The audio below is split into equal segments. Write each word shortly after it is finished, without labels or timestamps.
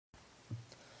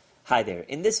Hi there.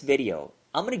 In this video,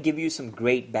 I'm going to give you some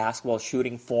great basketball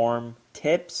shooting form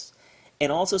tips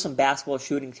and also some basketball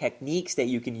shooting techniques that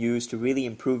you can use to really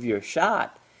improve your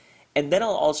shot. And then I'll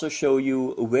also show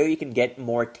you where you can get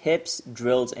more tips,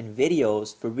 drills, and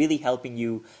videos for really helping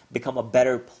you become a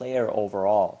better player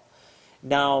overall.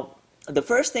 Now, the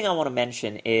first thing I want to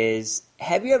mention is,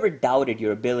 have you ever doubted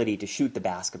your ability to shoot the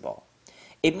basketball?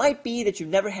 It might be that you've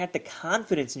never had the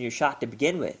confidence in your shot to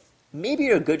begin with. Maybe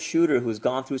you're a good shooter who's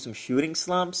gone through some shooting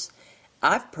slumps.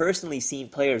 I've personally seen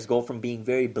players go from being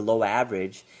very below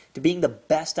average to being the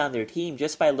best on their team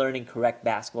just by learning correct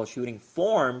basketball shooting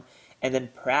form and then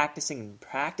practicing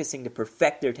to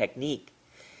perfect their technique.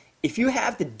 If you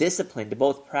have the discipline to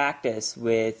both practice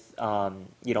with,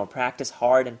 practice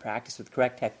hard and practice with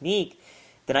correct technique,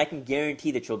 then I can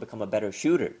guarantee that you'll become a better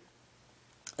shooter.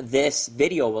 This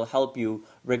video will help you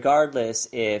regardless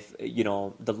if,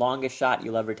 the longest shot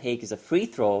you'll ever take is a free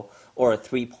throw or a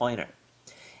three-pointer.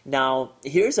 Now,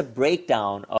 here's a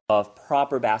breakdown of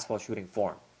proper basketball shooting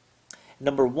form.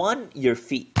 Number one, your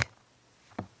feet.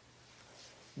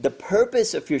 The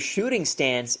purpose of your shooting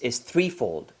stance is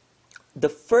threefold. The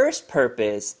first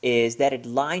purpose is that it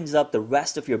lines up the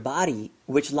rest of your body,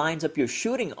 which lines up your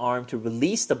shooting arm to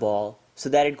release the ball so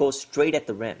that it goes straight at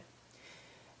the rim.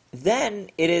 Then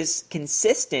it is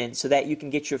consistent so that you can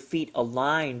get your feet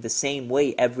aligned the same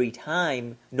way every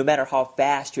time, no matter how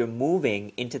fast you're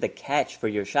moving into the catch for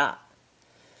your shot.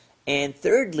 And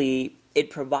thirdly, it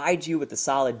provides you with a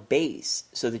solid base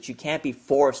so that you can't be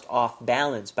forced off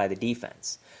balance by the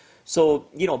defense. So,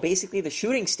 basically the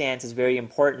shooting stance is very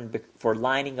important for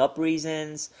lining up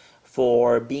reasons,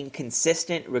 for being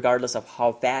consistent regardless of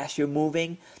how fast you're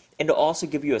moving, and to also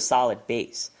give you a solid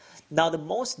base. Now, the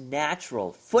most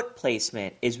natural foot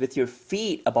placement is with your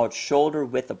feet about shoulder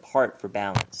width apart for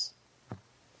balance.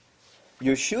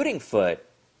 Your shooting foot,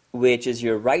 which is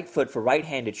your right foot for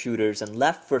right-handed shooters and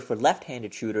left foot for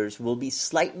left-handed shooters, will be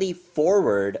slightly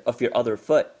forward of your other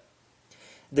foot.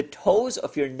 The toes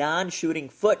of your non-shooting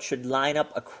foot should line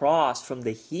up across from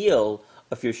the heel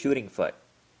of your shooting foot.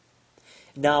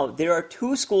 Now, there are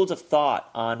two schools of thought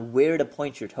on where to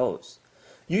point your toes.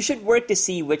 You should work to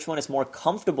see which one is more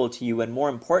comfortable to you and, more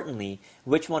importantly,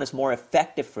 which one is more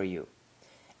effective for you.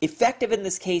 Effective in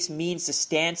this case means the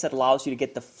stance that allows you to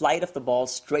get the flight of the ball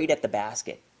straight at the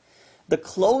basket. The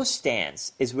closed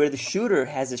stance is where the shooter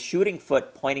has his shooting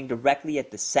foot pointing directly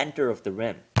at the center of the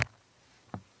rim.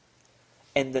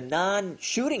 And the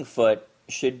non-shooting foot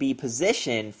should be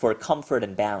positioned for comfort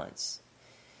and balance.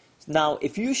 Now,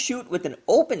 if you shoot with an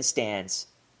open stance,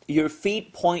 your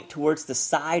feet point towards the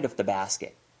side of the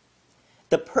basket.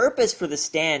 The purpose for the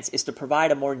stance is to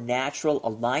provide a more natural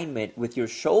alignment with your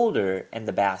shoulder and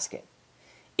the basket.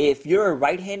 If you're a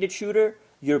right-handed shooter,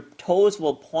 your toes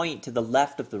will point to the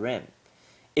left of the rim.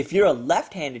 If you're a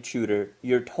left-handed shooter,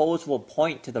 your toes will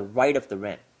point to the right of the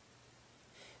rim.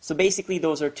 So basically,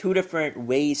 those are two different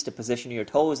ways to position your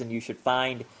toes, and you should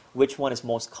find which one is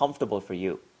most comfortable for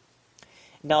you.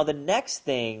 Now, the next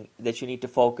thing that you need to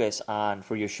focus on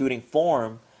for your shooting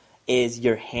form is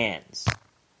your hands.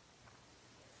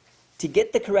 To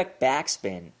get the correct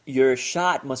backspin, your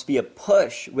shot must be a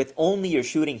push with only your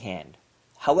shooting hand.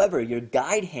 However, your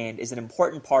guide hand is an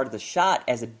important part of the shot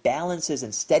as it balances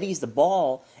and steadies the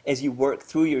ball as you work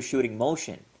through your shooting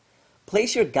motion.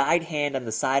 Place your guide hand on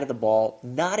the side of the ball,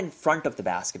 not in front of the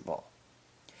basketball.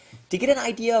 To get an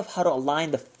idea of how to align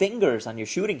the fingers on your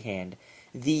shooting hand,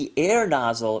 the air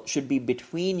nozzle should be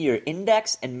between your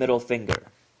index and middle finger.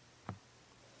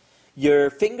 Your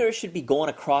fingers should be going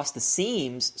across the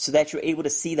seams so that you're able to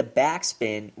see the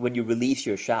backspin when you release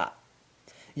your shot.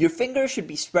 Your fingers should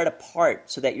be spread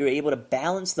apart so that you're able to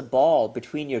balance the ball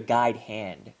between your guide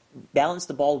hand. Balance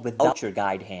the ball without your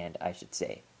guide hand, I should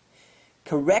say.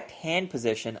 Correct hand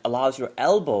position allows your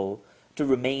elbow to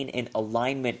remain in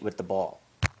alignment with the ball.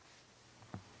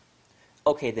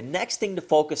 Okay, the next thing to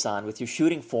focus on with your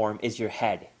shooting form is your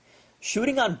head.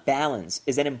 Shooting on balance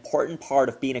is an important part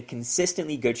of being a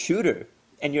consistently good shooter,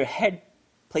 and your head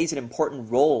plays an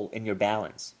important role in your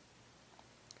balance.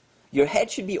 Your head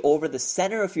should be over the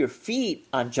center of your feet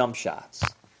on jump shots.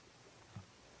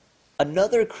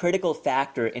 Another critical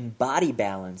factor in body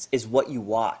balance is what you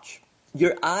watch.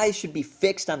 Your eyes should be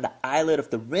fixed on the eyelet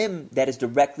of the rim that is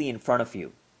directly in front of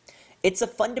you. It's a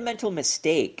fundamental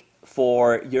mistake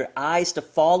for your eyes to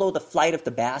follow the flight of the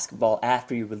basketball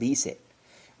after you release it.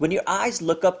 When your eyes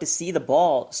look up to see the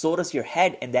ball, so does your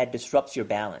head, and that disrupts your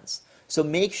balance. So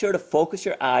make sure to focus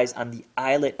your eyes on the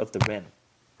eyelet of the rim.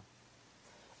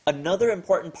 Another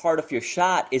important part of your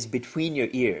shot is between your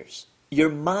ears. Your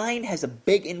mind has a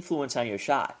big influence on your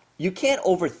shot. You can't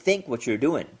overthink what you're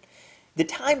doing. The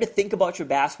time to think about your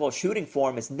basketball shooting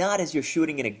form is not as you're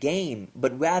shooting in a game,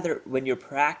 but rather when you're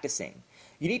practicing.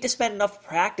 You need to spend enough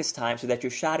practice time so that your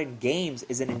shot in games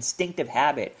is an instinctive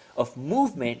habit of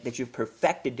movement that you've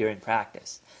perfected during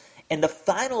practice. And the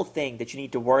final thing that you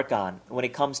need to work on when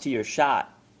it comes to your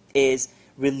shot is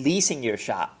releasing your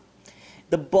shot.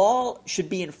 The ball should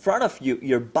be in front of you,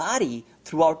 your body,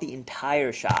 throughout the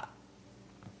entire shot.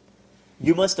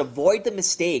 You must avoid the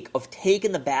mistake of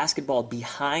taking the basketball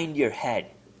behind your head.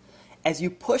 As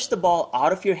you push the ball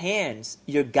out of your hands,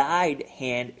 your guide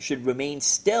hand should remain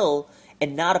still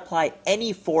and not apply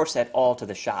any force at all to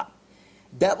the shot.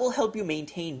 That will help you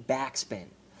maintain backspin.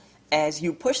 As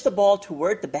you push the ball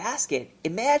toward the basket,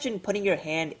 imagine putting your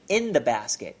hand in the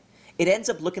basket. It ends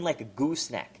up looking like a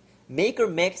gooseneck. Make or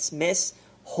miss,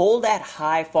 hold that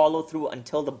high follow through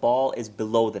until the ball is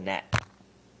below the net.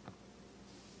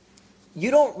 You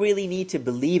don't really need to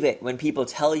believe it when people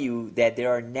tell you that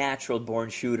there are natural born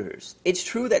shooters. It's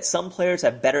true that some players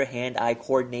have better hand-eye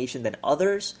coordination than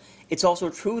others. It's also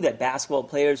true that basketball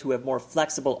players who have more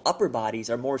flexible upper bodies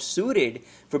are more suited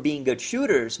for being good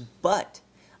shooters, but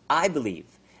I believe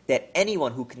that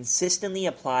anyone who consistently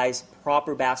applies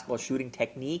proper basketball shooting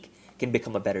technique can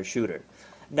become a better shooter.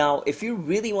 Now, if you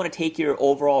really want to take your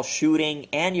overall shooting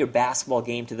and your basketball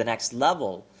game to the next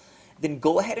level, then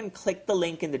go ahead and click the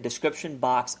link in the description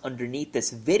box underneath this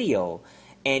video,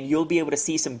 and you'll be able to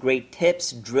see some great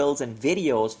tips, drills, and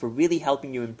videos for really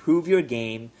helping you improve your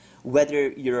game, whether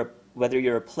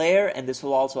you're a player, and this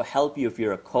will also help you if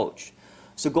you're a coach.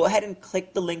 So go ahead and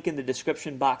click the link in the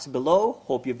description box below.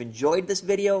 Hope you've enjoyed this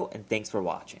video, and thanks for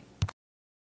watching.